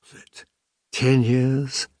10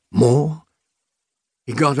 years? More?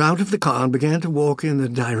 He got out of the car and began to walk in the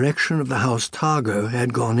direction of the house Targo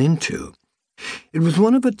had gone into. It was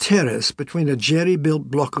one of a terrace between a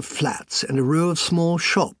jerry-built block of flats and a row of small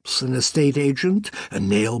shops, an estate agent, a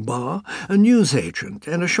nail bar, a newsagent,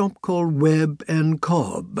 and a shop called Webb and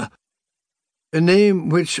Cobb, a name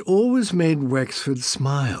which always made Wexford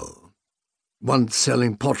smile. Once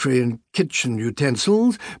selling pottery and kitchen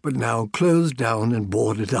utensils, but now closed down and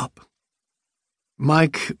boarded up.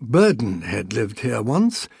 Mike Burden had lived here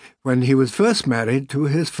once, when he was first married to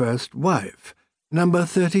his first wife. Number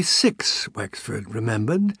 36, Wexford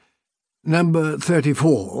remembered. Number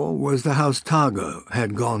 34 was the house Targo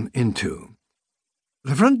had gone into.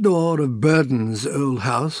 The front door of Burden's old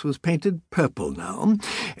house was painted purple now,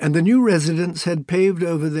 and the new residents had paved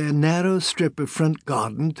over their narrow strip of front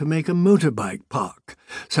garden to make a motorbike park,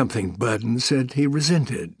 something Burden said he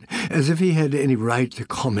resented, as if he had any right to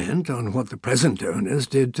comment on what the present owners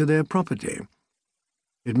did to their property.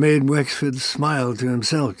 It made Wexford smile to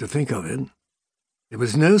himself to think of it. There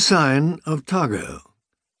was no sign of Targo.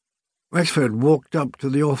 Wexford walked up to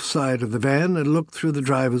the off side of the van and looked through the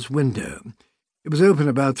driver's window. It was open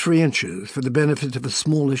about 3 inches for the benefit of a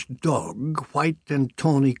smallish dog, white and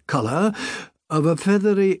tawny colour, of a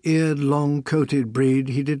feathery-eared, long-coated breed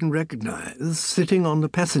he didn't recognize, sitting on the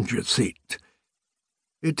passenger seat.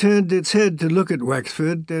 It turned its head to look at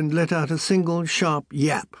Wexford and let out a single sharp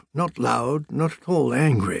yap, not loud, not at all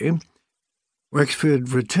angry. Wexford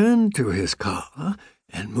returned to his car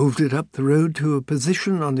and moved it up the road to a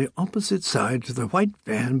position on the opposite side to the white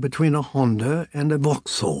van between a Honda and a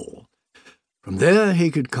Vauxhall. From there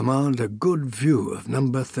he could command a good view of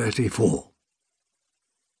number 34.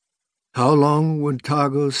 How long would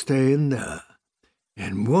Targo stay in there?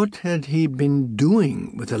 And what had he been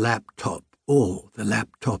doing with the laptop or the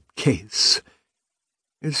laptop case?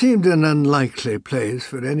 It seemed an unlikely place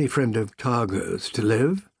for any friend of Targo's to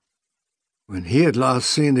live. When he had last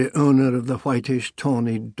seen the owner of the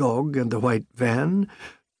whitish-tawny dog and the white van,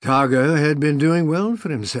 Targo had been doing well for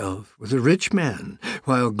himself, was a rich man,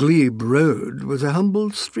 while Glebe Road was a humble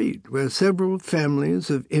street where several families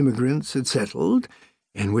of immigrants had settled,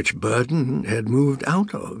 and which Burden had moved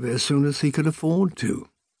out of as soon as he could afford to.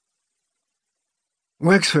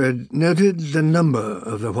 Wexford noted the number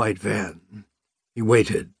of the white van. He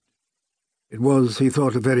waited. It was, he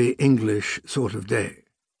thought, a very English sort of day.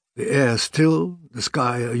 The air still, the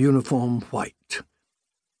sky a uniform white.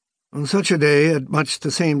 On such a day, at much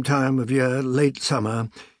the same time of year, late summer,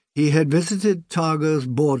 he had visited Targo's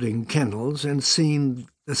boarding kennels and seen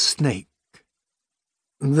the snake.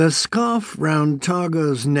 The scarf round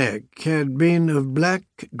Targo's neck had been of black,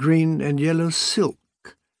 green, and yellow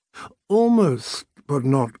silk, almost, but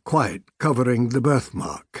not quite, covering the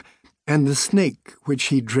birthmark, and the snake which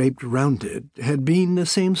he draped round it had been the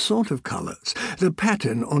same sort of colours, the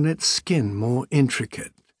pattern on its skin more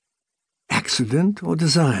intricate. Accident or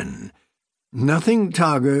design? Nothing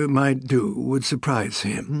Targo might do would surprise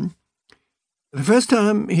him. The first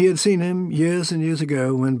time he had seen him, years and years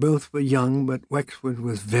ago, when both were young, but Wexford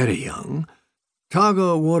was very young,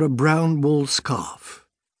 Targo wore a brown wool scarf.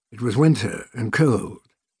 It was winter and cold.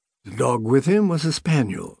 The dog with him was a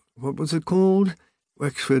spaniel. What was it called?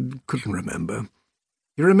 Wexford couldn't remember.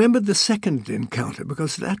 He remembered the second encounter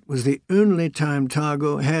because that was the only time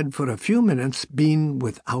Targo had for a few minutes been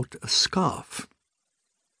without a scarf.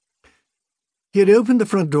 He had opened the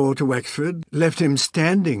front door to Wexford, left him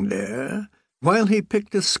standing there, while he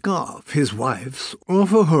picked a scarf, his wife's,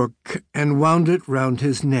 off a hook and wound it round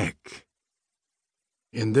his neck.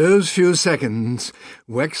 In those few seconds,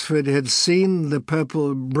 Wexford had seen the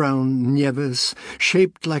purple-brown Nevis,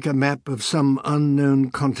 shaped like a map of some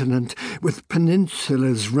unknown continent, with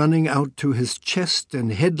peninsulas running out to his chest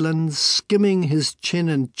and headlands skimming his chin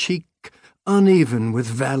and cheek, uneven with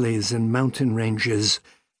valleys and mountain ranges.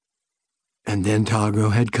 And then Targo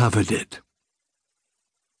had covered it.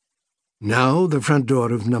 Now the front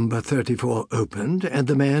door of number 34 opened, and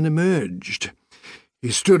the man emerged. He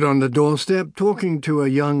stood on the doorstep talking to a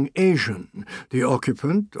young Asian, the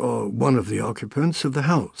occupant, or one of the occupants, of the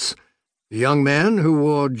house. The young man, who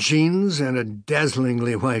wore jeans and a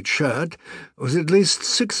dazzlingly white shirt, was at least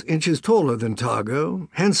 6 inches taller than Targo,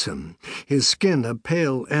 handsome, his skin a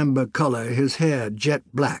pale amber colour, his hair jet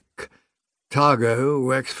black. Targo,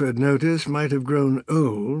 Wexford noticed, might have grown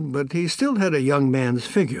old, but he still had a young man's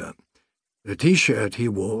figure. The T-shirt he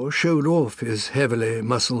wore showed off his heavily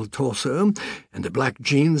muscled torso, and the black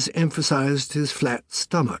jeans emphasized his flat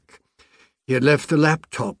stomach. He had left the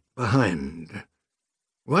laptop behind.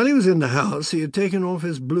 While he was in the house, he had taken off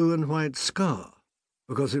his blue and white scarf,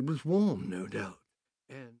 because it was warm, no doubt, and